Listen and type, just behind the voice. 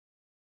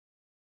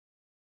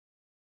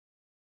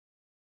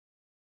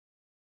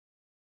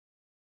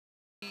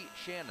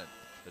Shannon,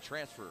 the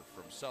transfer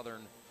from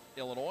Southern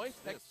Illinois.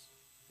 This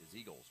is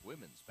Eagles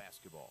women's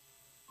basketball.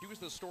 She was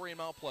the story in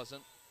Mount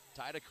Pleasant,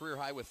 tied a career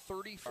high with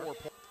 34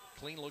 points.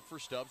 Clean look for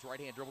Stubbs,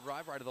 right-hand dribble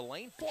drive, right of the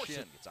lane.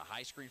 Fortune gets a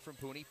high screen from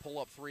Pooney,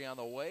 pull-up three on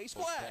the way.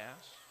 Splash!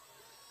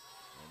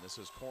 And this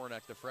is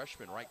Kornick, the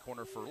freshman, right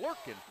corner for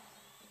Lurkin.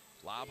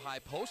 Lob high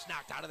post,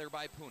 knocked out of there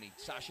by Pooney.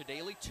 Sasha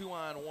Daly,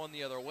 2-on-1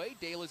 the other way.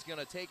 Daly's going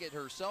to take it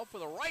herself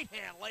with a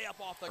right-hand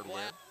layup off the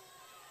glass.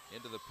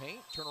 Into the paint,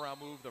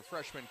 turnaround move, the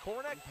freshman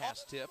Kornick.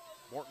 Pass tip,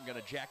 Morton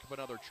going to jack up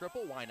another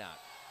triple, why not?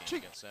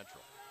 Against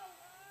Central.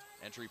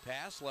 Entry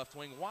pass, left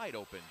wing wide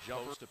open.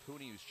 Jumper to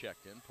Pooney, who's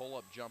checked in.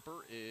 Pull-up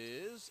jumper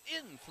is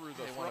in through the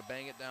front. They want to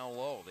bang it down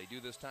low. They do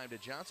this time to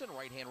Johnson.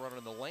 Right-hand runner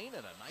in the lane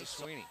and a nice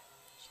Sweeney.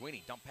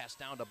 Sweeney, dump pass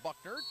down to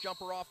Buckner.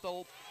 Jumper off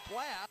the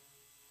glass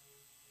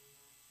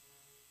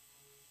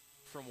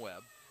from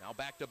Webb. Now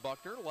back to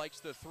Buckner. Likes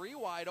the three,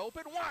 wide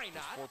open. Why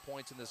not? 4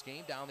 points in this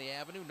game. Down the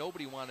avenue.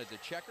 Nobody wanted to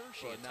check her.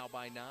 She is now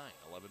by 9.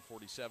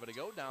 11:47 to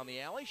go. Down the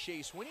alley.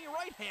 Shea Sweeney,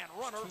 right-hand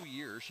runner. 2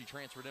 years. She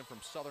transferred in from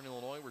Southern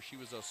Illinois, where she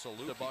was a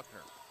salute to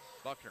Buckner.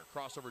 Buckner,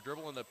 crossover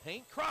dribble in the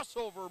paint.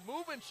 Crossover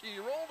move, and she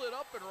rolled it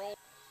up and rolled.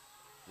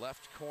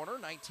 Left corner,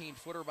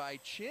 19-footer by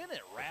Chin.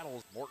 It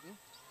rattles. Morton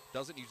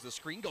doesn't use the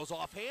screen. Goes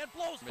offhand.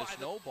 Blows by the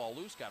no. Ball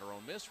loose. Got her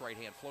own miss.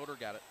 Right-hand floater.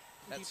 Got it.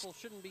 People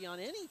shouldn't be on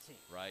any team.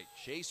 Right.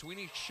 Shea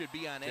Sweeney should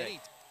be on any team.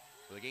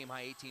 With a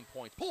game-high 18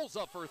 points. Pulls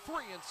up for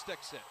three and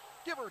sticks it.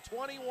 Give her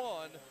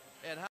 21.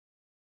 And